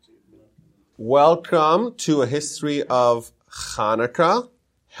Welcome to a history of Hanukkah,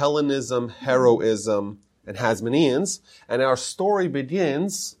 Hellenism, heroism, and Hasmoneans. And our story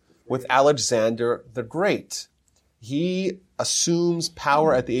begins with Alexander the Great. He assumes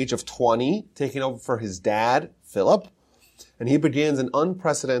power at the age of 20, taking over for his dad, Philip, and he begins an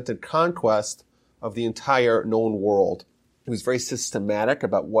unprecedented conquest of the entire known world. He was very systematic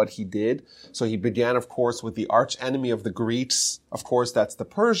about what he did. So he began, of course, with the arch enemy of the Greeks. Of course, that's the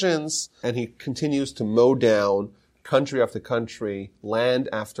Persians. And he continues to mow down country after country, land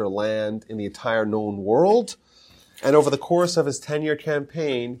after land in the entire known world. And over the course of his 10-year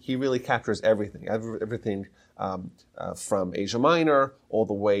campaign, he really captures everything. Everything from Asia Minor all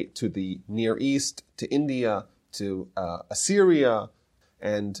the way to the Near East, to India, to Assyria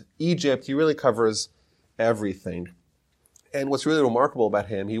and Egypt. He really covers everything. And what's really remarkable about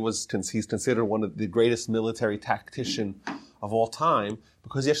him, he's considered one of the greatest military tactician of all time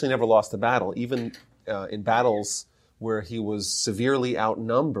because he actually never lost a battle. Even in battles where he was severely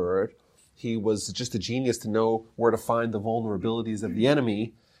outnumbered, he was just a genius to know where to find the vulnerabilities of the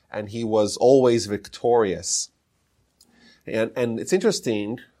enemy, and he was always victorious. And it's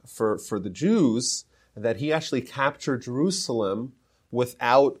interesting for the Jews that he actually captured Jerusalem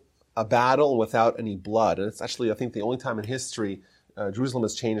without a battle, without any blood. And it's actually, I think, the only time in history Jerusalem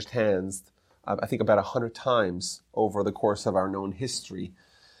has changed hands, I think about 100 times over the course of our known history.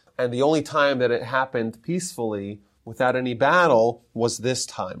 And the only time that it happened peacefully without any battle was this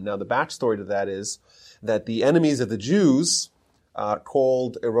time. Now, the backstory to that is that the enemies of the Jews, we call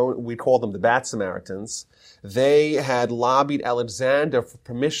them the Bad Samaritans, they had lobbied Alexander for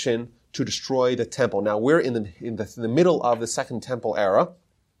permission to destroy the temple. Now, we're in the middle of the Second Temple era.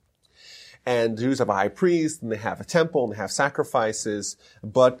 And the Jews have a high priest, and they have a temple, and they have sacrifices,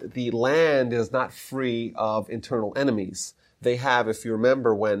 but the land is not free of internal enemies. They have, if you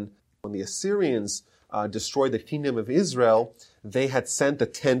remember, when the Assyrians destroyed the kingdom of Israel, they had sent the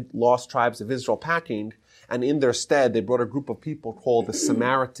 10 lost tribes of Israel packing, and in their stead, they brought a group of people called the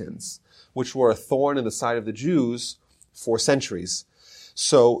Samaritans, which were a thorn in the side of the Jews for centuries.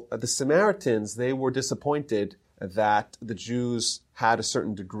 So the Samaritans, they were disappointed that the Jews had a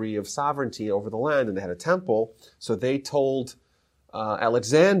certain degree of sovereignty over the land and they had a temple. So they told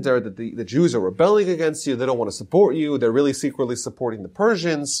Alexander that the Jews are rebelling against you. They don't want to support you. They're really secretly supporting the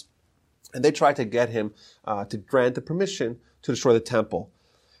Persians. And they tried to get him to grant the permission to destroy the temple.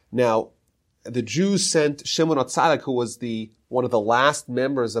 Now, the Jews sent Shimon HaTzadik, who was one of the last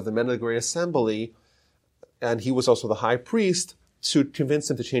members of the Men of the Great Assembly, and he was also the high priest, to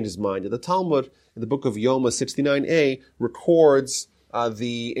convince him to change his mind. And the Talmud, in the book of Yoma 69a, records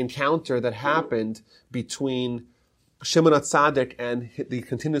the encounter that happened between Shimon HaTzadik and the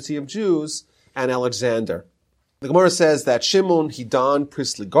contingency of Jews and Alexander. The Gemara says that Shimon, he donned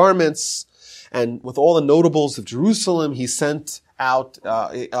priestly garments, and with all the notables of Jerusalem, he sent out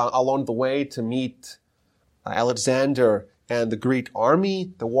along the way to meet Alexander and the Greek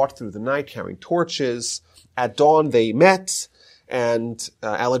army. They walked through the night carrying torches. At dawn, they met. And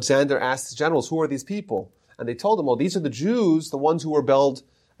Alexander asked the generals, who are these people? And they told him, well, these are the Jews, the ones who rebelled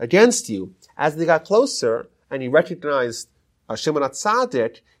against you. As they got closer and he recognized Shimon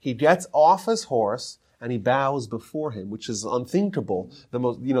HaTzadik, he gets off his horse and he bows before him, which is unthinkable. The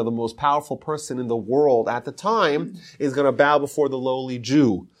most powerful person in the world at the time is going to bow before the lowly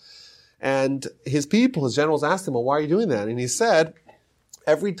Jew. And his generals asked him, well, why are you doing that? And he said,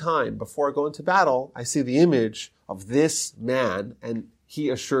 every time before I go into battle, I see the image of this man, and he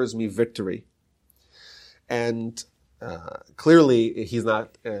assures me victory. And clearly, he's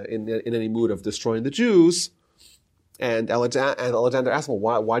not in any mood of destroying the Jews. And Alexander asked him,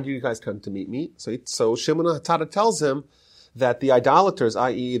 well, why do you guys come to meet me? So Shimon HaTzadik tells him that the idolaters,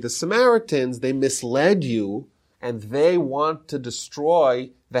 i.e. the Samaritans, they misled you, and they want to destroy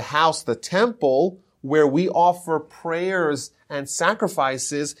the house, the temple, where we offer prayers and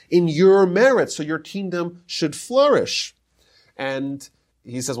sacrifices in your merit, so your kingdom should flourish. And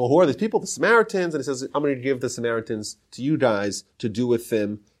he says, well, who are these people? The Samaritans. And he says, I'm going to give the Samaritans to you guys to do with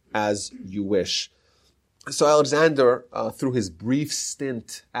them as you wish. So Alexander, through his brief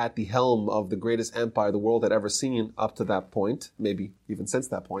stint at the helm of the greatest empire the world had ever seen up to that point, maybe even since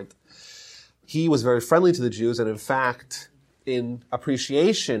that point, he was very friendly to the Jews. And in fact, in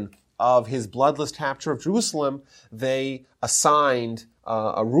appreciation of his bloodless capture of Jerusalem, they assigned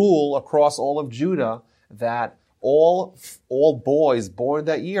a rule across all of Judah that all boys born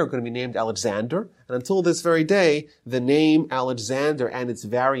that year are going to be named Alexander. And until this very day, the name Alexander and its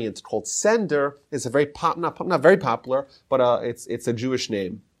variant called Sender is not very popular, but it's a Jewish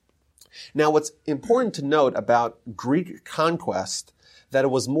name. Now, what's important to note about Greek conquest that it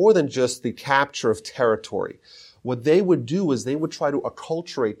was more than just the capture of territory. What they would do is they would try to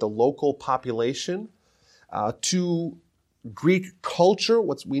acculturate the local population to Greek culture,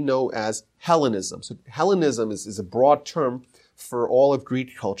 what we know as Hellenism. So Hellenism is a broad term for all of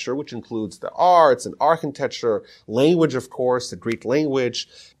Greek culture, which includes the arts and architecture, language, of course, the Greek language,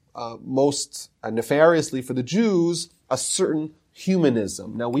 most nefariously for the Jews, a certain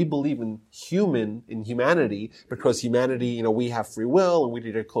humanism. Now, we believe in humanity, because humanity, we have free will and we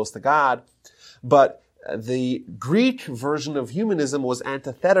need to get close to God. But the Greek version of humanism was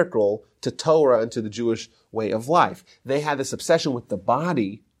antithetical to Torah and to the Jewish way of life. They had this obsession with the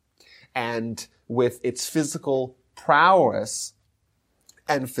body and with its physical prowess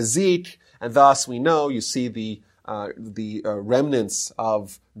and physique, and thus we know, you see the remnants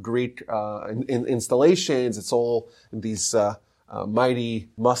of Greek installations. It's all these mighty,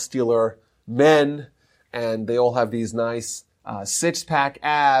 muscular men, and they all have these nice six-pack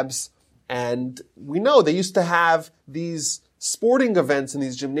abs. And we know they used to have these sporting events in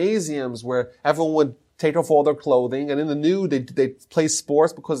these gymnasiums where everyone would take off all their clothing, and in the nude they'd play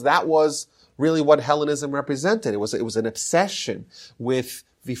sports, because that was really what Hellenism represented. It was an obsession with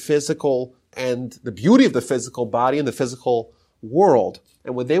the physical and the beauty of the physical body and the physical world.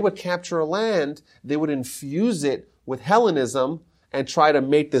 And when they would capture a land, they would infuse it with Hellenism and try to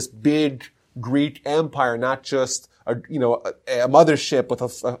make this big Greek empire, not just a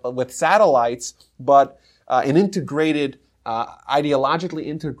mothership with satellites, but an integrated, ideologically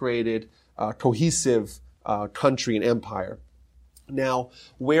integrated, cohesive country and empire. Now,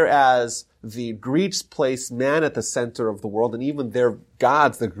 whereas the Greeks placed man at the center of the world, and even their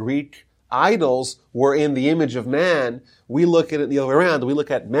gods, the Greek idols, were in the image of man, we look at it the other way around. We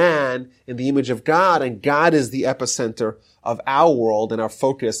look at man in the image of God, and God is the epicenter of our world and our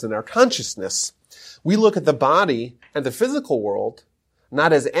focus and our consciousness. We look at the body and the physical world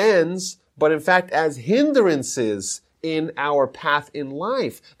not as ends, but in fact as hindrances in our path in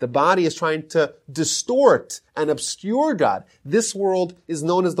life. The body is trying to distort and obscure God. This world is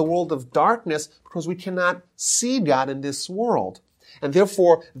known as the world of darkness because we cannot see God in this world. And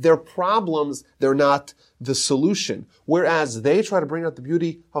therefore, their problems, they're not the solution. Whereas they try to bring out the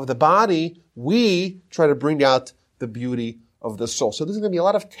beauty of the body, we try to bring out the beauty of the soul. So there's going to be a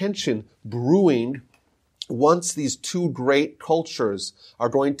lot of tension brewing once these two great cultures are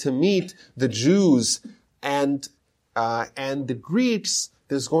going to meet, the Jews and the Greeks.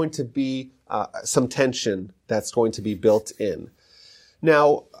 There's going to be some tension that's going to be built in.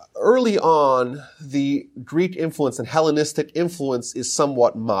 Now, early on, the Greek influence and Hellenistic influence is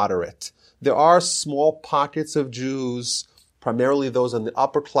somewhat moderate. There are small pockets of Jews, primarily those in the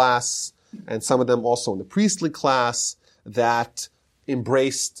upper class, and some of them also in the priestly class, that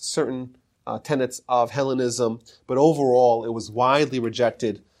embraced certain tenets of Hellenism, but overall it was widely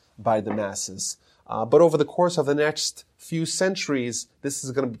rejected by the masses. But over the course of the next few centuries, this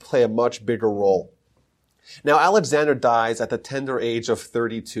is going to play a much bigger role. Now, Alexander dies at the tender age of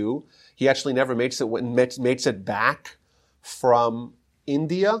 32. He actually never makes it back from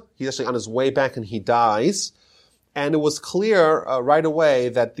India. He's actually on his way back and he dies. And it was clear right away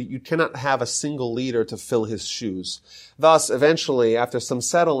that you cannot have a single leader to fill his shoes. Thus, eventually, after some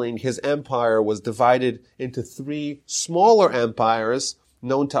settling, his empire was divided into three smaller empires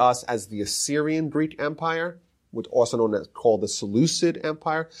known to us as the Assyrian Greek Empire, which also called the Seleucid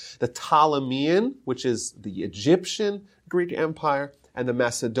Empire, the Ptolemean, which is the Egyptian Greek Empire, and the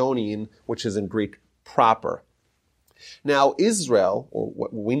Macedonian, which is in Greek proper. Now, Israel, or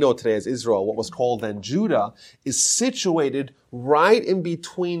what we know today as Israel, what was called then Judah, is situated right in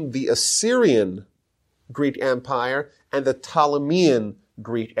between the Assyrian Greek Empire and the Ptolemean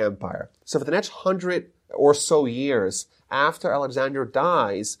Greek Empire. So for the next 100 or so years after Alexander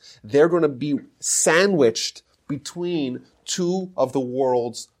dies, they're going to be sandwiched between two of the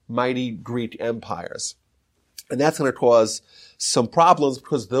world's mighty Greek empires. And that's going to cause some problems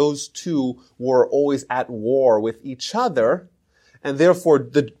because those two were always at war with each other, and therefore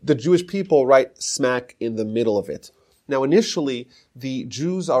the Jewish people right smack in the middle of it. Now, initially, the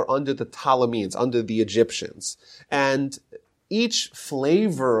Jews are under the Ptolemies, under the Egyptians, and each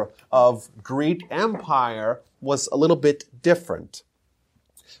flavor of Greek empire was a little bit different.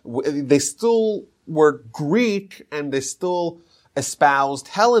 They still were Greek and they still espoused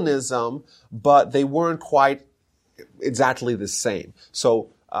Hellenism, but they weren't quite exactly the same. So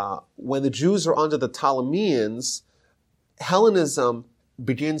when the Jews are under the Ptolemies, Hellenism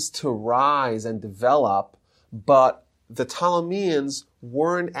begins to rise and develop, but the Ptolemies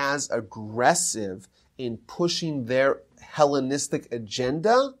weren't as aggressive in pushing their Hellenistic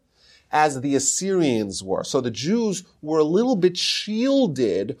agenda as the Assyrians were. So the Jews were a little bit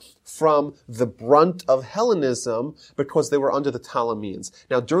shielded from the brunt of Hellenism because they were under the Ptolemies.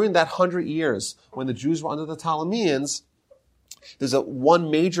 Now, during that 100 years when the Jews were under the Ptolemies, there's one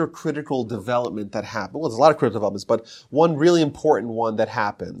major critical development that happened. Well, there's a lot of critical developments, but one really important one that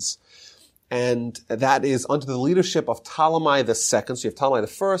happens. And that is under the leadership of Ptolemy II. So you have Ptolemy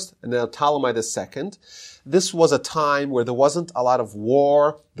I and now Ptolemy II. This was a time where there wasn't a lot of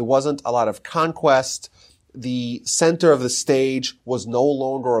war, there wasn't a lot of conquest. The center of the stage was no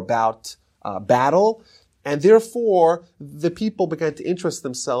longer about battle. And therefore, the people began to interest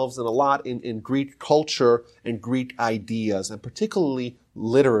themselves in a lot in Greek culture and Greek ideas, and particularly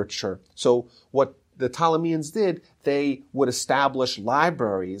literature. So what the Ptolemies did, they would establish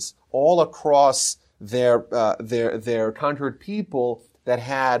libraries all across their conquered people that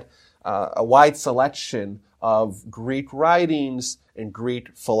had a wide selection of Greek writings and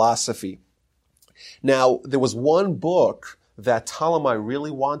Greek philosophy. Now, there was one book that Ptolemy really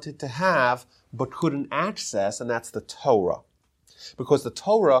wanted to have but couldn't access, and that's the Torah. Because the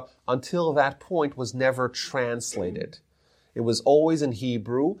Torah, until that point, was never translated. It was always in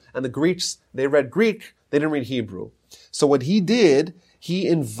Hebrew, and the Greeks, they read Greek, they didn't read Hebrew. So what he did, he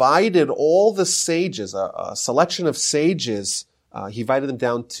invited all the sages, a selection of sages, he invited them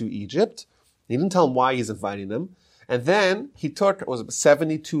down to Egypt. He didn't tell them why he's inviting them. And then he took,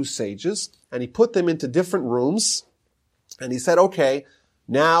 72 sages, and he put them into different rooms, and he said, okay,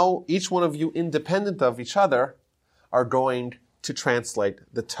 now each one of you, independent of each other, are going to translate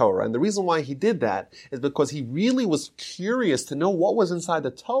the Torah. And the reason why he did that is because he really was curious to know what was inside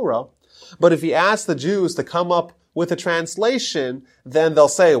the Torah. But if he asked the Jews to come up with a translation, then they'll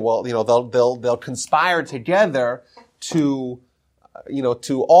say, well, they'll conspire together to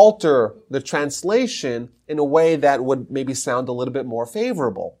alter the translation in a way that would maybe sound a little bit more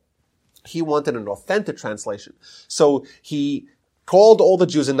favorable. He wanted an authentic translation. So he called all the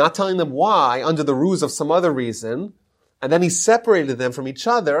Jews and not telling them why, under the ruse of some other reason, and then he separated them from each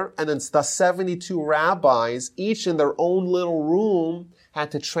other, and then the 72 rabbis, each in their own little room, had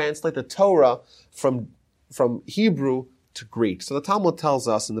to translate the Torah from Hebrew to Greek. So the Talmud tells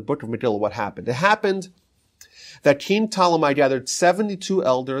us in the book of Megillah what happened. It happened that King Ptolemy gathered 72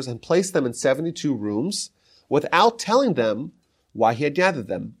 elders and placed them in 72 rooms without telling them why he had gathered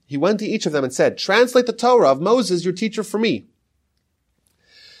them. He went to each of them and said, translate the Torah of Moses, your teacher, for me.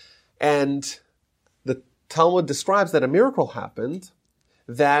 And the Talmud describes that a miracle happened,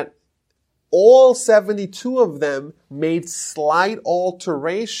 that all 72 of them made slight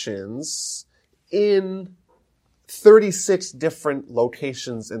alterations in 36 different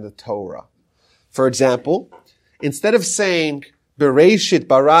locations in the Torah. For example, instead of saying, Bereshit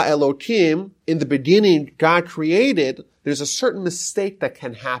bara Elokim, in the beginning God created, there's a certain mistake that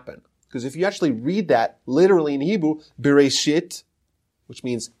can happen. Because if you actually read that literally in Hebrew, Bereshit, which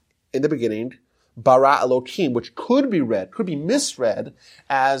means in the beginning, bara Elokim, which could be misread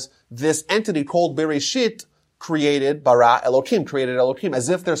as this entity called Bereshit created bara Elokim, created Elokim, as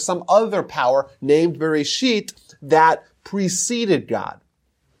if there's some other power named Bereshit that preceded God.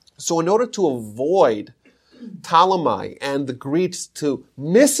 So in order to avoid Ptolemy and the Greeks to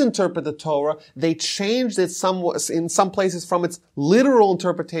misinterpret the Torah, they changed it somewhat in some places from its literal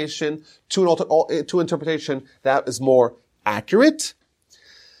interpretation to interpretation that is more accurate.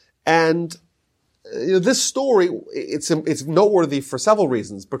 And this story, it's noteworthy for several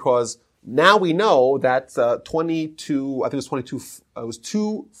reasons, because now we know that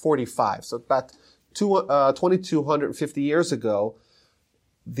 245, so about 2,250 years ago,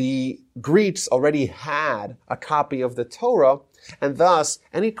 the Greeks already had a copy of the Torah, and thus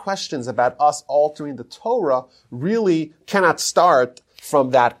any questions about us altering the Torah really cannot start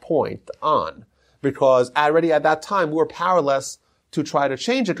from that point on, because already at that time we were powerless to try to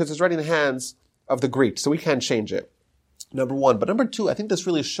change it because it's already in the hands of the Greeks, so we can't change it. Number one. But number two, I think this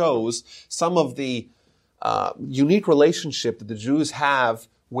really shows some of the unique relationship that the Jews have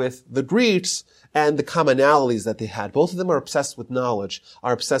with the Greeks and the commonalities that they had. Both of them are obsessed with knowledge,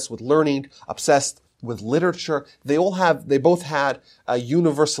 are obsessed with learning, obsessed with literature. They both had a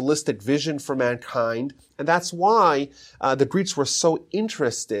universalistic vision for mankind, and that's why the Greeks were so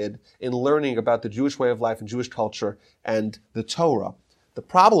interested in learning about the Jewish way of life and Jewish culture and the Torah. The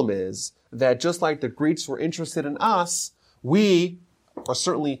problem is that just like the Greeks were interested in us, we, or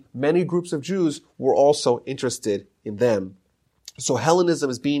certainly many groups of Jews, were also interested in them. So Hellenism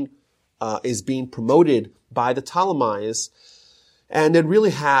is being promoted by the Ptolemies, and it really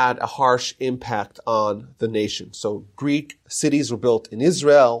had a harsh impact on the nation. So Greek cities were built in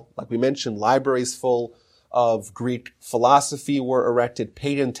Israel, like we mentioned, libraries full of Greek philosophy were erected.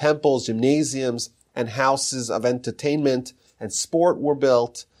 Pagan temples, gymnasiums, and houses of entertainment and sport were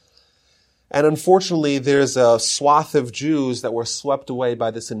built. And unfortunately, there's a swath of Jews that were swept away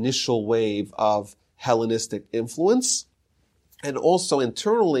by this initial wave of Hellenistic influence. And also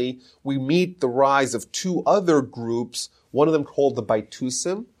internally, we meet the rise of two other groups, one of them called the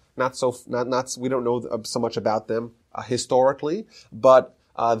Baitusim. We don't know so much about them historically, but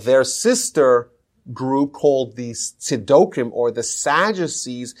their sister group called the Tzedokim, or the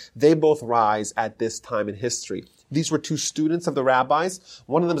Sadducees, they both rise at this time in history. These were two students of the rabbis.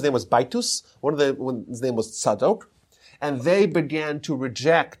 One of them's name was Baitus, his name was Tzadok, and they began to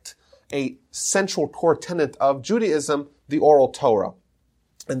reject a central core tenet of Judaism, the oral Torah.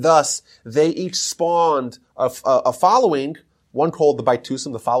 And thus, they each spawned a following, one called the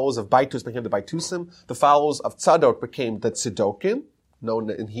Baitusim. The followers of Baitus became the Baitusim. The followers of Tzadok became the Tzedokim, known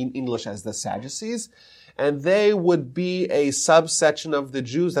in English as the Sadducees. And they would be a subsection of the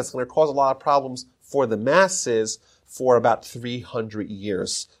Jews that's going to cause a lot of problems for the masses for about 300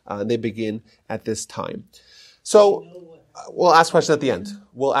 years. They begin at this time. So, we'll ask questions at the end.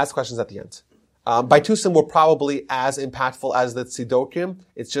 Baitusim were probably as impactful as the Tzedokim.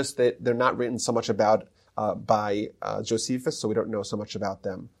 It's just that they're not written so much about by Josephus, so we don't know so much about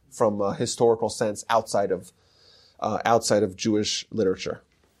them from a historical sense outside of Jewish literature.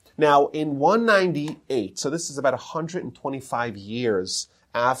 Now, in 198, so this is about 125 years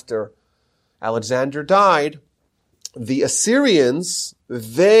after Alexander died, the Assyrians,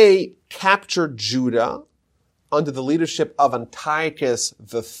 they captured Judah under the leadership of Antiochus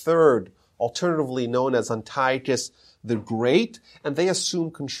III, alternatively known as Antiochus the Great, and they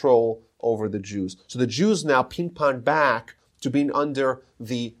assumed control over the Jews. So the Jews now ping-pong back to being under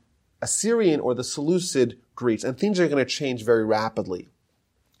the Assyrian or the Seleucid Greeks, and things are going to change very rapidly.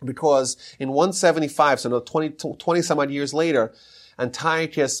 Because in 175, so 20 some odd years later,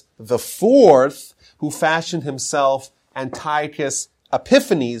 Antiochus IV, who fashioned himself Antiochus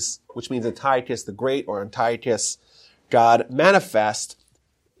Epiphanes, which means Antiochus the Great or Antiochus God Manifest,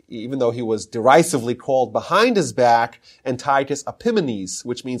 even though he was derisively called behind his back Antiochus Epimanes,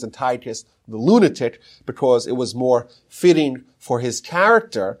 which means Antiochus the Lunatic, because it was more fitting for his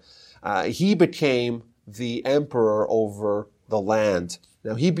character, he became the emperor over the land.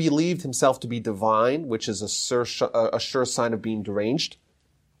 Now, he believed himself to be divine, which is a sure sign of being deranged.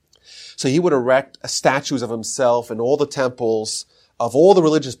 So he would erect statues of himself in all the temples of all the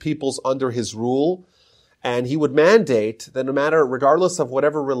religious peoples under his rule. And he would mandate that regardless of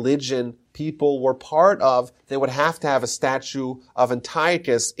whatever religion people were part of, they would have to have a statue of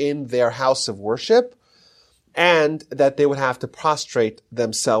Antiochus in their house of worship, and that they would have to prostrate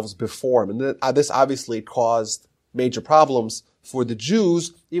themselves before him. And this obviously caused major problems for the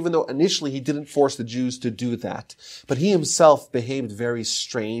Jews, even though initially he didn't force the Jews to do that. But he himself behaved very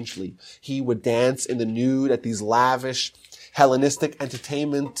strangely. He would dance in the nude at these lavish Hellenistic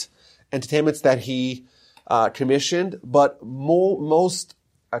entertainments that he commissioned, but most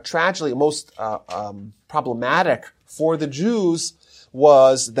problematic for the Jews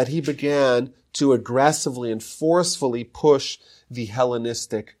was that he began to aggressively and forcefully push the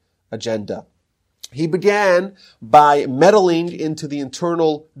Hellenistic agenda. He began by meddling into the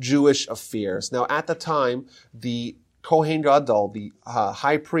internal Jewish affairs. Now, at the time, the Kohen Gadol, the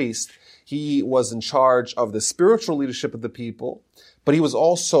high priest, he was in charge of the spiritual leadership of the people, but he was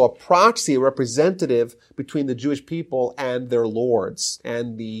also a proxy, a representative between the Jewish people and their lords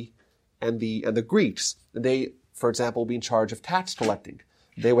and the Greeks. They, for example, would be in charge of tax collecting.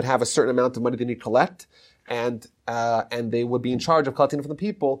 They would have a certain amount of money they need to collect, and they would be in charge of collecting it from the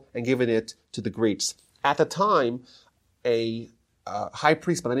people and giving it to the Greeks. At the time, a high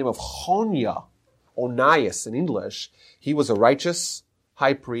priest by the name of Onias in English, he was a righteous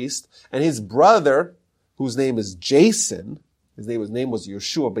high priest, and his brother, whose name is Jason, his name was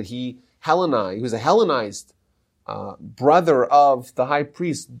Yeshua, but he was a Hellenized brother of the high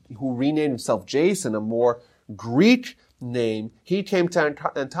priest who renamed himself Jason, a more Greek name. He came to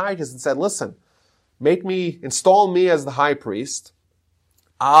Antiochus and said, listen, install me as the high priest.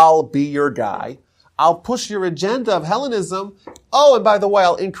 I'll be your guy. I'll push your agenda of Hellenism. Oh, and by the way,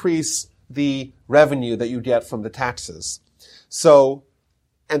 I'll increase the revenue that you get from the taxes. So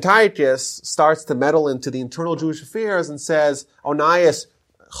Antiochus starts to meddle into the internal Jewish affairs and says, Onias,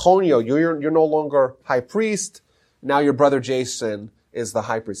 Chonio, you're no longer high priest. Now your brother Jason is the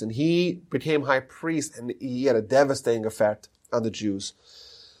high priest. And he became high priest, and he had a devastating effect on the Jews.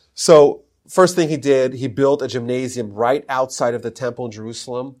 So first thing he did, he built a gymnasium right outside of the temple in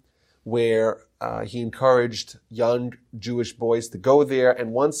Jerusalem, where he encouraged young Jewish boys to go there.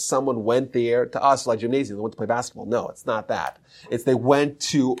 And once someone went there, to us, like gymnasium, they went to play basketball. No, it's not that. It's they went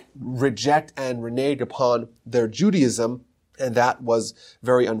to reject and renege upon their Judaism. And that was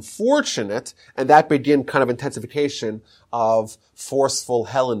very unfortunate. And that began kind of intensification of forceful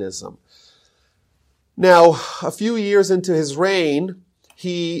Hellenism. Now, a few years into his reign,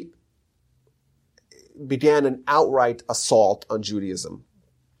 he began an outright assault on Judaism.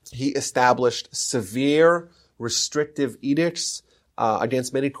 He established severe restrictive edicts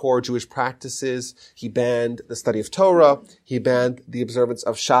against many core Jewish practices. He banned the study of Torah. He banned the observance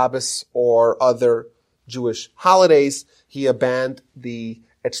of Shabbos or other Jewish holidays. He banned the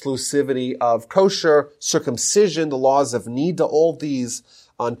exclusivity of kosher, circumcision, the laws of Nida, all these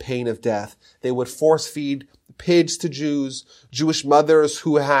on pain of death. They would force feed pigs to Jews, Jewish mothers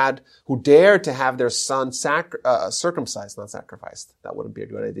who dared to have their son circumcised, not sacrificed. That wouldn't be a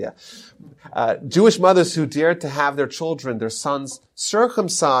good idea. Jewish mothers who dared to have their children, their sons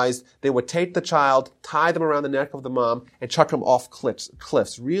circumcised, they would take the child, tie them around the neck of the mom, and chuck them off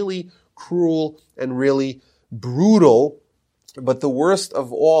cliffs. Really cruel and really brutal. But the worst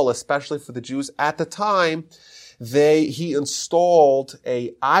of all, especially for the Jews at the time, he installed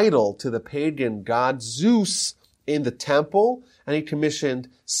a idol to the pagan god Zeus in the temple, and he commissioned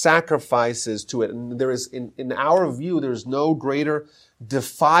sacrifices to it. And there is, in our view, there's no greater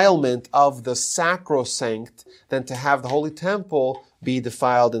defilement of the sacrosanct than to have the holy temple be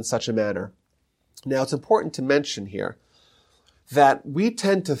defiled in such a manner. Now, it's important to mention here that we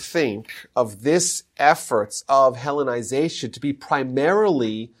tend to think of this efforts of Hellenization to be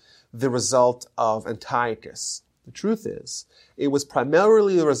primarily the result of Antiochus. The truth is, it was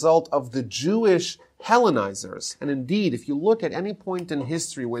primarily the result of the Jewish Hellenizers. And indeed, if you look at any point in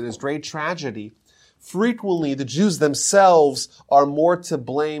history where there's great tragedy, frequently the Jews themselves are more to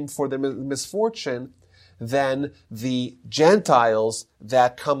blame for their misfortune than the Gentiles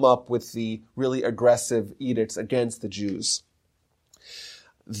that come up with the really aggressive edicts against the Jews.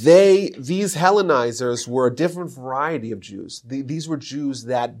 These Hellenizers were a different variety of Jews. These were Jews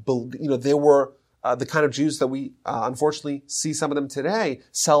that, they were the kind of Jews that we unfortunately see some of them today,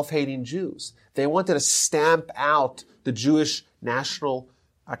 self-hating Jews. They wanted to stamp out the Jewish national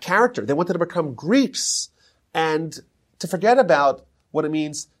character. They wanted to become Greeks and to forget about what it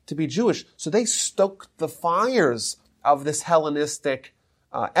means to be Jewish. So they stoked the fires of this Hellenistic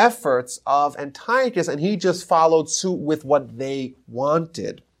efforts of Antiochus, and he just followed suit with what they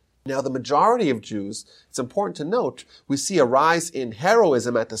wanted. Now, the majority of Jews, it's important to note, we see a rise in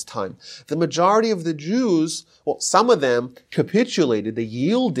heroism at this time. The majority of the Jews, well, some of them capitulated, they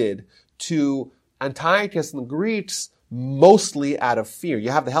yielded to Antiochus and the Greeks mostly out of fear. You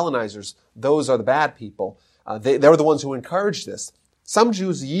have the Hellenizers, those are the bad people. They were the ones who encouraged this. Some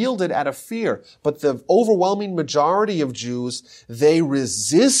Jews yielded out of fear, but the overwhelming majority of Jews, they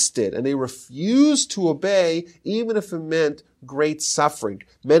resisted and they refused to obey, even if it meant great suffering.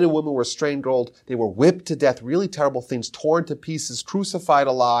 Men and women were strangled. They were whipped to death, really terrible things, torn to pieces, crucified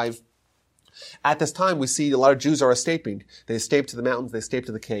alive. At this time, we see a lot of Jews are escaping. They escape to the mountains, they escape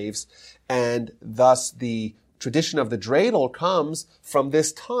to the caves, and thus the tradition of the dreidel comes from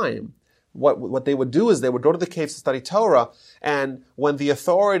this time. What they would do is they would go to the caves to study Torah, and when the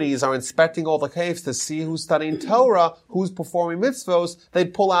authorities are inspecting all the caves to see who's studying Torah, who's performing mitzvos,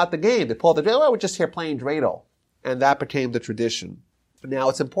 they'd pull out the game. They'd pull out the dreidel. Oh, we're just here playing dreidel. And that became the tradition. Now,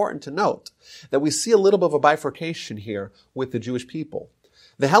 it's important to note that we see a little bit of a bifurcation here with the Jewish people.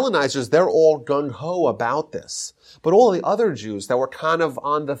 The Hellenizers, they're all gung-ho about this. But all the other Jews that were kind of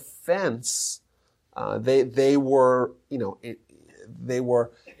on the fence, they were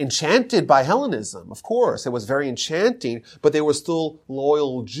enchanted by Hellenism, of course. It was very enchanting, but they were still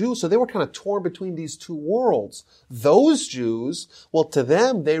loyal Jews. So they were kind of torn between these two worlds. Those Jews, well, to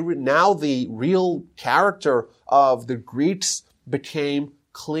them, now the real character of the Greeks became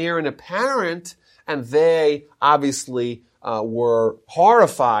clear and apparent, and they obviously were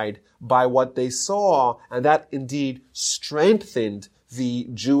horrified by what they saw, and that indeed strengthened the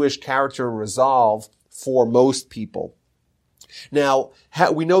Jewish character and resolve for most people. Now,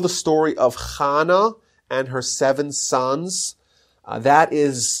 we know the story of Hannah and her 7 sons. That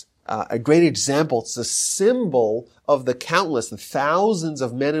is a great example. It's a symbol of the thousands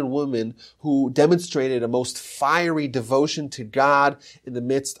of men and women who demonstrated a most fiery devotion to God in the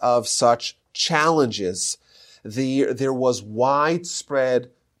midst of such challenges. There was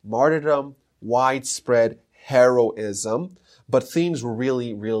widespread martyrdom, widespread heroism, but things were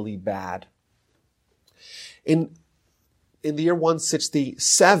really, really bad. In the year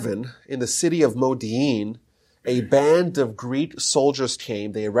 167, in the city of Modi'in, a band of Greek soldiers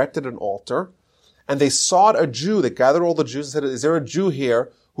came, they erected an altar, and they sought a Jew. They gathered all the Jews and said, is there a Jew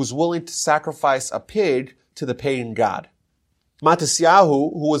here who's willing to sacrifice a pig to the pagan god?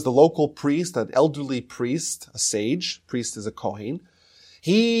 Matisyahu, who was the local priest, an elderly priest, a sage, priest is a Kohen,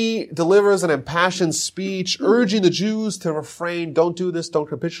 he delivers an impassioned speech urging the Jews to refrain, don't do this, don't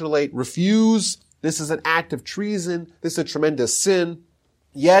capitulate, refuse. This is an act of treason. This is a tremendous sin.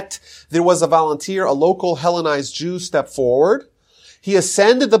 Yet there was a volunteer, a local Hellenized Jew, step forward. He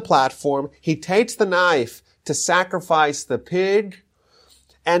ascended the platform. He takes the knife to sacrifice the pig.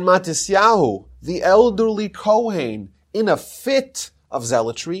 And Matisyahu, the elderly Kohen, in a fit of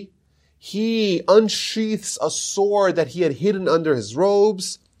zealotry, he unsheaths a sword that he had hidden under his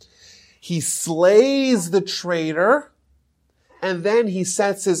robes. He slays the traitor, and then he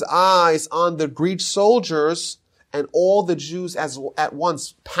sets his eyes on the Greek soldiers, and all the Jews at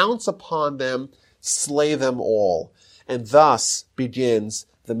once pounce upon them, slay them all. And thus begins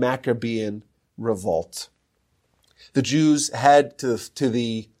the Maccabean revolt. The Jews head to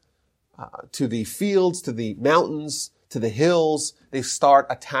the fields, to the mountains, to the hills. They start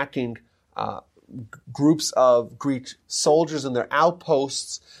attacking groups of Greek soldiers in their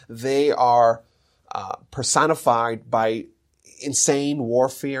outposts. They are personified by insane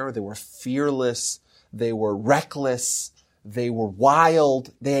warfare. They were fearless. They were reckless. They were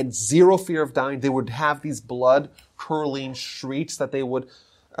wild. They had zero fear of dying. They would have these blood-curdling shrieks that they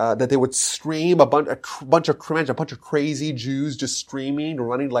would scream. A bunch of crazy Jews just screaming,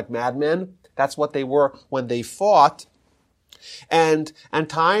 running like madmen. That's what they were when they fought. And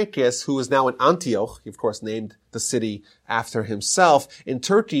Antiochus, who is now in Antioch, he of course named the city after himself, in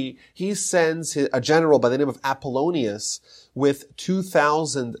Turkey, he sends a general by the name of Apollonius with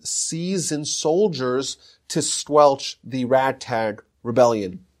 2,000 seasoned soldiers to squelch the ragtag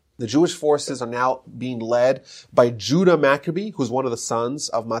rebellion. The Jewish forces are now being led by Judah Maccabee, who's one of the sons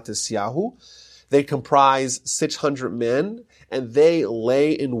of Matisyahu. They comprise 600 men, and they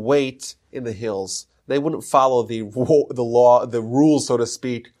lay in wait in the hills. They wouldn't follow the rules, so to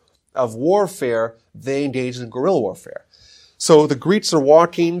speak, of warfare. They engaged in guerrilla warfare. So the Greeks are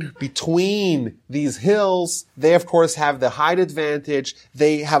walking between these hills. They, of course, have the height advantage.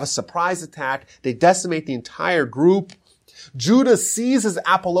 They have a surprise attack. They decimate the entire group. Judah seizes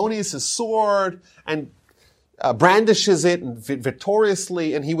Apollonius' sword and brandishes it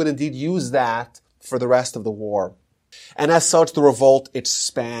victoriously, and he would indeed use that for the rest of the war. And as such, the revolt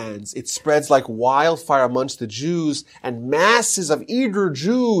expands. It spreads like wildfire amongst the Jews, and masses of eager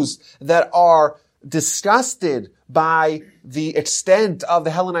Jews that are disgusted by the extent of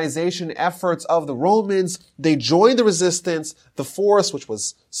the Hellenization efforts of the Romans, they join the resistance. The force, which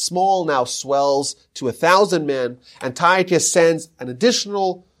was small, now swells to 1,000 men. Antiochus sends an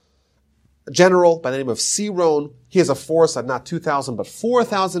additional general by the name of Siron. He has a force of not 2,000 but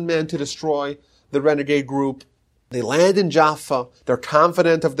 4,000 men to destroy the renegade group. They land in Jaffa. They're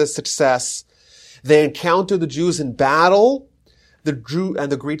confident of this success. They encounter the Jews in battle. The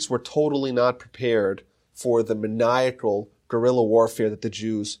Greeks were totally not prepared for the maniacal guerrilla warfare that the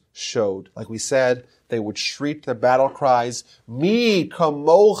Jews showed. Like we said, they would shriek their battle cries, Mi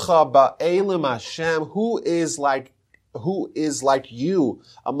kamocha ba'elim Hashem, who is like you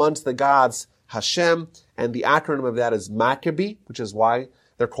amongst the gods, Hashem, and the acronym of that is Maccabee, which is why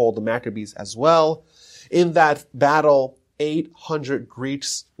they're called the Maccabees as well. In that battle, 800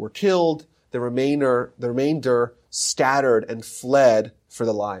 Greeks were killed. The remainder scattered and fled for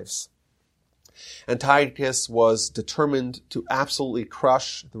their lives. Antiochus was determined to absolutely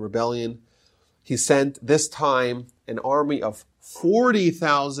crush the rebellion. He sent this time an army of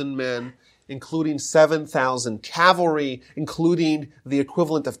 40,000 men, including 7,000 cavalry, including the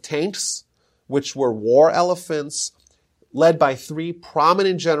equivalent of tanks, which were war elephants, led by 3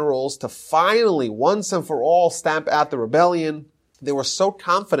 prominent generals to finally, once and for all, stamp out the rebellion. They were so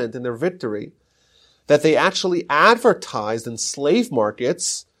confident in their victory that they actually advertised in slave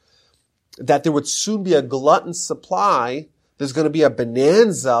markets that there would soon be a glutton supply. There's going to be a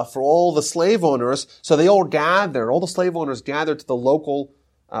bonanza for all the slave owners. So they all the slave owners gathered to the local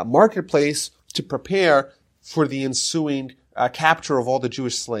marketplace to prepare for the ensuing capture of all the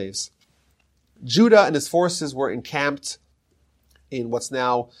Jewish slaves. Judah and his forces were encamped in what's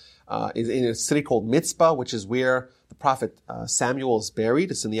now in a city called Mitzpah, which is where the prophet Samuel is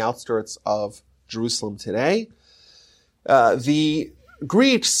buried. It's in the outskirts of Jerusalem today. The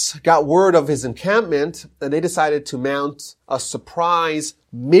Greeks got word of his encampment, and they decided to mount a surprise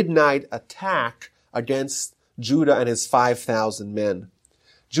midnight attack against Judah and his 5,000 men.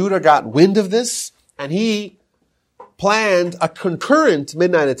 Judah got wind of this, and he planned a concurrent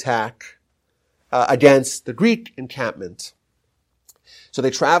midnight attack against the Greek encampment. So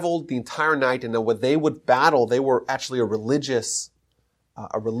they traveled the entire night, and then when they would battle, they were actually a religious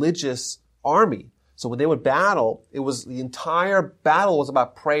army. So when they would battle, the entire battle was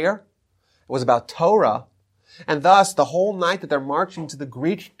about prayer. It was about Torah. And thus, the whole night that they're marching to the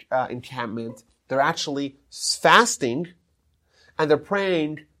Greek encampment, they're actually fasting, and they're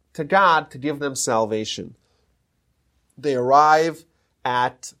praying to God to give them salvation. They arrive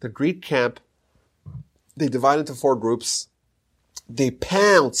at the Greek camp. They divide into 4 groups. They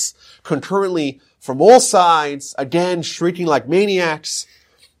pounce concurrently from all sides, again shrieking like maniacs.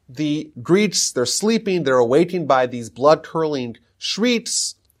 The Greeks, they're sleeping, they're awakened by these blood-curdling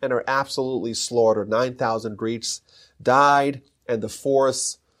shrieks and are absolutely slaughtered. 9,000 Greeks died, and the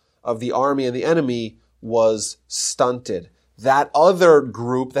force of the army and the enemy was stunted. That other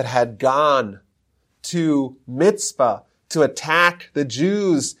group that had gone to Mitzpah to attack the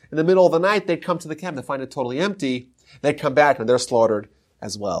Jews in the middle of the night, they'd come to the camp to find it totally empty. They'd come back and they're slaughtered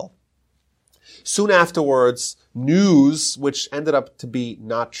as well. Soon afterwards, news, which ended up to be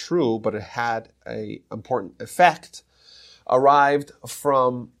not true, but it had an important effect, arrived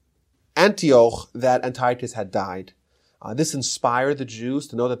from Antioch that Antiochus had died. This inspired the Jews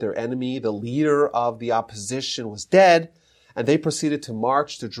to know that their enemy, the leader of the opposition, was dead, and they proceeded to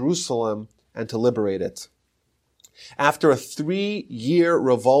march to Jerusalem and to liberate it. After a 3-year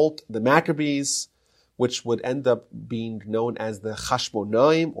revolt, the Maccabees, which would end up being known as the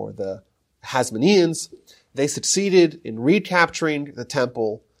Hashmonaim or the Hasmoneans, they succeeded in recapturing the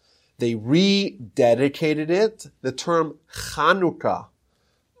temple. They rededicated it. The term Chanukah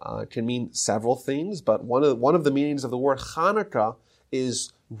can mean several things, but one of the meanings of the word Hanukkah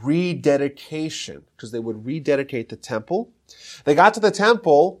is rededication, because they would rededicate the temple. They got to the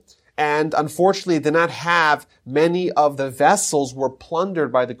temple, and unfortunately did not have many of the vessels were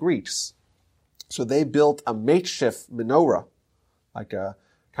plundered by the Greeks. So they built a makeshift menorah, like a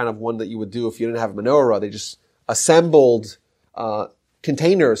kind of one that you would do if you didn't have a menorah. They just assembled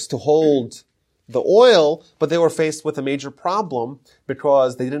containers to hold the oil, but they were faced with a major problem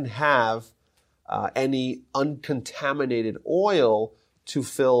because they didn't have any uncontaminated oil to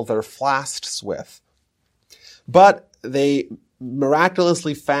fill their flasks with. But they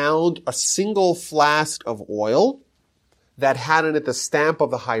miraculously found a single flask of oil that had in it the stamp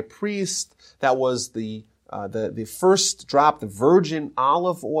of the high priest. That was the first drop, the virgin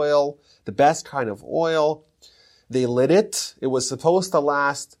olive oil, the best kind of oil. They lit it. It was supposed to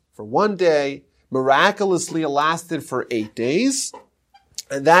last for 1 day. Miraculously, it lasted for 8 days.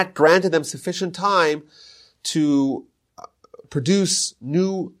 And that granted them sufficient time to produce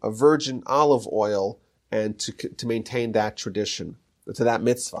new virgin olive oil and to maintain that tradition, to that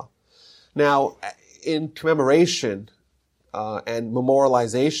mitzvah. Now, in commemoration and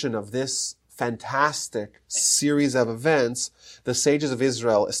memorialization of this fantastic series of events, the sages of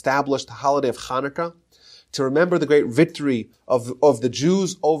Israel established the holiday of Hanukkah to remember the great victory of the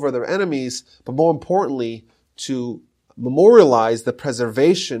Jews over their enemies, but more importantly, to memorialize the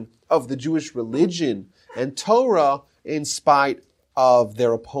preservation of the Jewish religion and Torah in spite of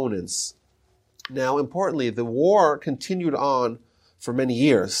their opponents. Now, importantly, the war continued on for many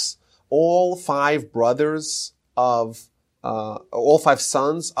years. All 5 sons of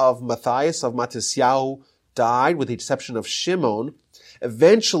Matthias, of Matisyahu, died, with the exception of Shimon.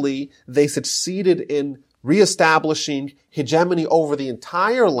 Eventually, they succeeded in reestablishing hegemony over the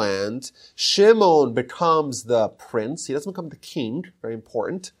entire land. Shimon becomes the prince. He doesn't become the king, very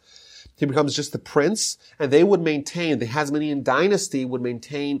important. He becomes just the prince, and they would maintain, the Hasmonean dynasty would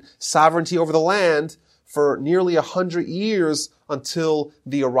maintain sovereignty over the land for nearly 100 years until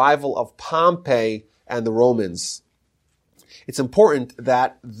the arrival of Pompey and the Romans. It's important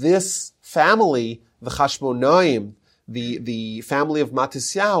that this family, the Hashmonaim, the family of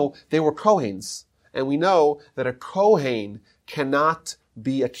Matisyahu, they were Kohens. And we know that a Kohen cannot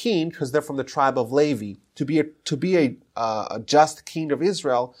be a king because they're from the tribe of Levi. To be a just king of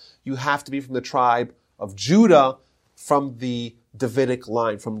Israel, you have to be from the tribe of Judah, from the Davidic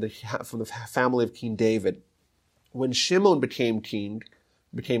line, from the family of King David. When Shimon became king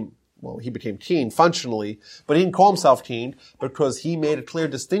functionally, but he didn't call himself king because he made a clear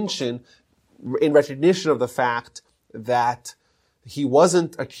distinction in recognition of the fact that he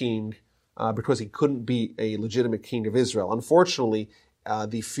wasn't a king because he couldn't be a legitimate king of Israel. Unfortunately,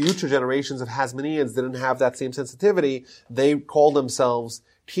 the future generations of Hasmoneans didn't have that same sensitivity. They called themselves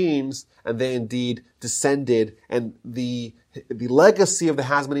kings, and they indeed descended. And the legacy of the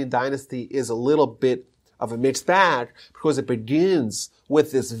Hasmonean dynasty is a little bit of a mixed bag because it begins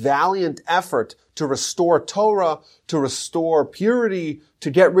with this valiant effort to restore Torah, to restore purity, to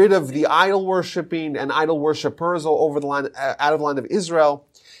get rid of the idol worshipping and idol worshippers over the line, out of the land of Israel.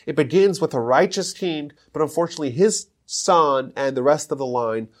 It begins with a righteous king, but unfortunately his son and the rest of the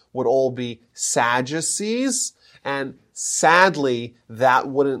line would all be Sadducees, and sadly that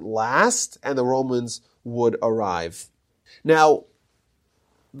wouldn't last, and the Romans would arrive. Now,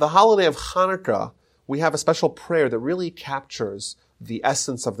 the holiday of Hanukkah, we have a special prayer that really captures the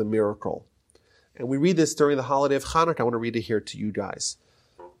essence of the miracle. And we read this during the holiday of Hanukkah. I want to read it here to you guys.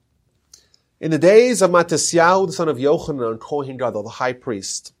 In the days of Matisyahu, the son of Yochanan, Kohen Gadol, the high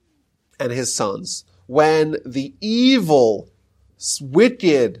priest, and his sons, when the evil,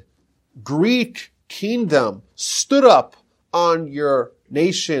 wicked Greek kingdom stood up on your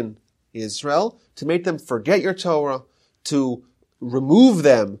nation, Israel, to make them forget your Torah, to remove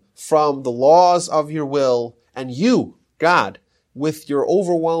them from the laws of your will, and you, God, with your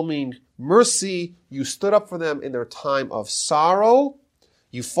overwhelming mercy, you stood up for them in their time of sorrow.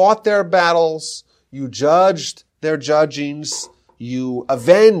 You fought their battles. You judged their judgings. You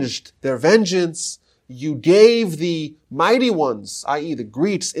avenged their vengeance. You gave the mighty ones, i.e. the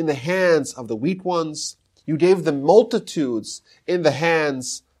Greeks, in the hands of the weak ones. You gave the multitudes in the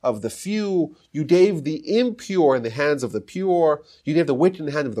hands of the few. You gave the impure in the hands of the pure. You gave the wicked in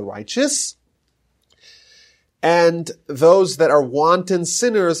the hand of the righteous. And those that are wanton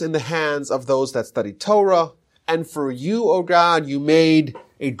sinners in the hands of those that study Torah. And for you, O God, you made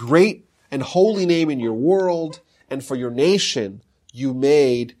a great and holy name in your world. And for your nation, you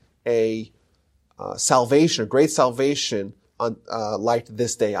made a salvation, a great salvation on, like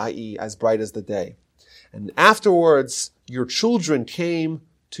this day, i.e. as bright as the day. And afterwards, your children came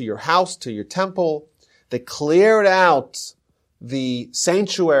to your house, to your temple. They cleared out the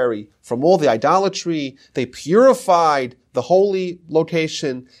sanctuary from all the idolatry. They purified the holy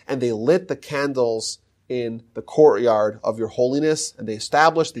location, and they lit the candles in the courtyard of your holiness. And they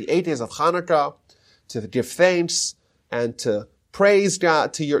established the 8 days of Hanukkah to give thanks and to praise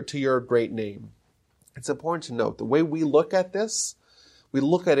God to your great name. It's important to note the way we look at this, we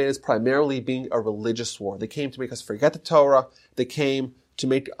look at it as primarily being a religious war. They came to make us forget the Torah. They came to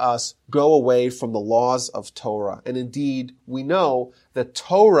make us go away from the laws of Torah. And indeed, we know that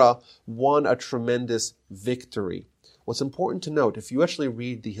Torah won a tremendous victory. What's important to note, if you actually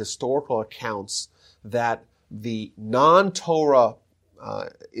read the historical accounts that the non-Torah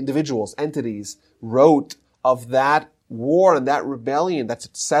individuals, entities, wrote of that war and that rebellion, that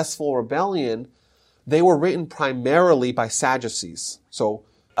successful rebellion, they were written primarily by Sadducees. So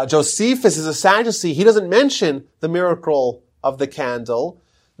Josephus is a Sadducee. He doesn't mention the miracle of the candle.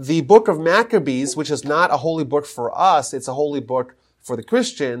 The book of Maccabees, which is not a holy book for us, it's a holy book for the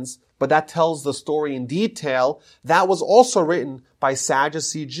Christians, but that tells the story in detail. That was also written by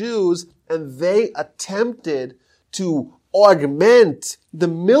Sadducee Jews, and they attempted to augment the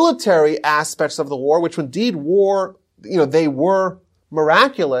military aspects of the war, which indeed they were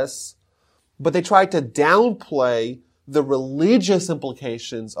miraculous, but they tried to downplay the religious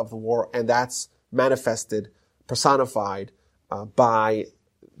implications of the war, and that's manifested, personified by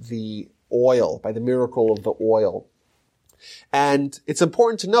the oil, by the miracle of the oil. And it's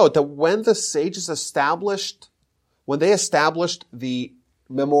important to note that when the sages established the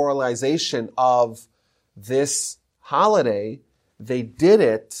memorialization of this holiday, they did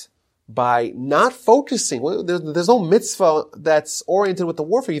it by not focusing. There's no mitzvah that's oriented with the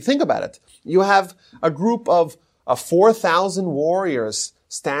warfare. You think about it. You have a group of 4,000 warriors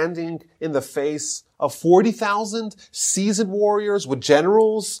standing in the face of 40,000 seasoned warriors with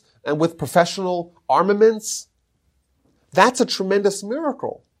generals and with professional armaments. That's a tremendous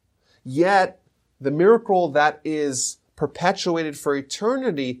miracle. Yet, the miracle that is perpetuated for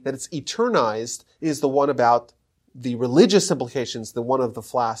eternity, that it's eternized, is the one about the religious implications, the one of the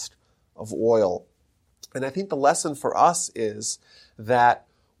flask of oil. And I think the lesson for us is that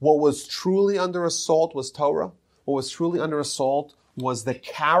what was truly under assault was Torah. What was truly under assault was the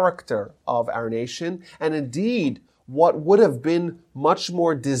character of our nation. And indeed, what would have been much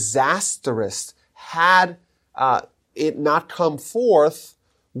more disastrous had it not come forth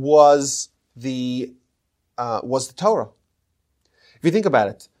was the Torah. If you think about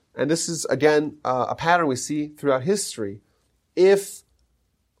it, and this is again a pattern we see throughout history, if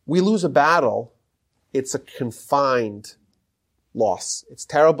we lose a battle, it's a confined loss. It's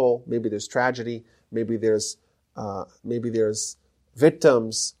terrible. Maybe there's tragedy. Maybe there's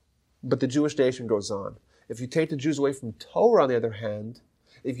victims, but the Jewish nation goes on. If you take the Jews away from Torah, on the other hand,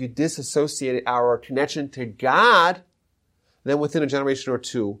 if you disassociate our connection to God, then within a generation or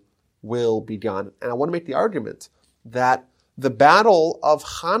two, will be gone. And I want to make the argument that the battle of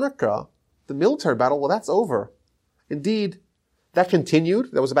Hanukkah, the military battle, well, that's over. Indeed, that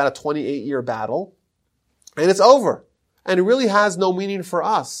continued. That was about a 28-year battle. And it's over. And it really has no meaning for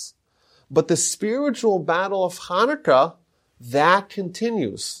us. But the spiritual battle of Hanukkah, that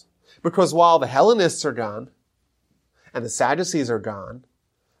continues. Because while the Hellenists are gone, and the Sadducees are gone,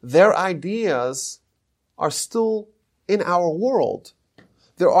 their ideas are still in our world.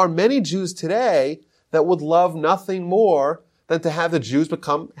 There are many Jews today that would love nothing more than to have the Jews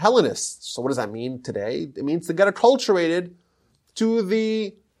become Hellenists. So what does that mean today? It means to get acculturated to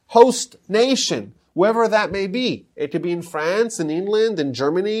the host nation, wherever that may be. It could be in France, in England, in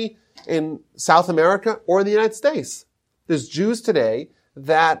Germany, in South America, or in the United States. There's Jews today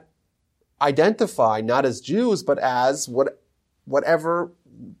that identify not as Jews, but as whatever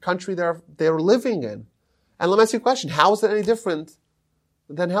country they're living in. And let me ask you a question. How is it any different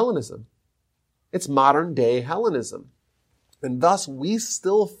than Hellenism? It's modern day Hellenism. And thus we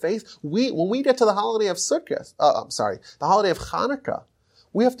still face, when we get to the holiday of Sukkot, the holiday of Hanukkah,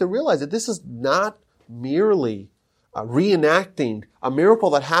 we have to realize that this is not merely reenacting a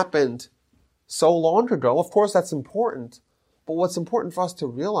miracle that happened so long ago. Of course, that's important. But what's important for us to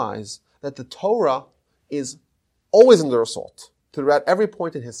realize that the Torah is always under assault. Throughout every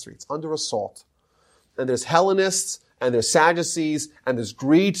point in history, it's under assault. And there's Hellenists, and there's Sadducees, and there's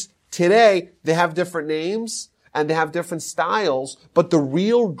Greeks. Today, they have different names, and they have different styles, but the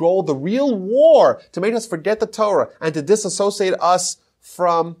real goal, the real war to make us forget the Torah and to disassociate us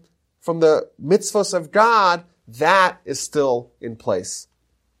from the mitzvahs of God, that is still in place.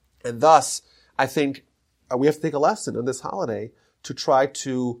 And thus, I think we have to take a lesson on this holiday to try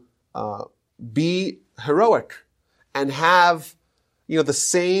to be heroic and have, the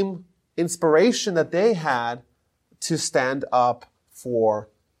same inspiration that they had to stand up for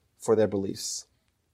their beliefs.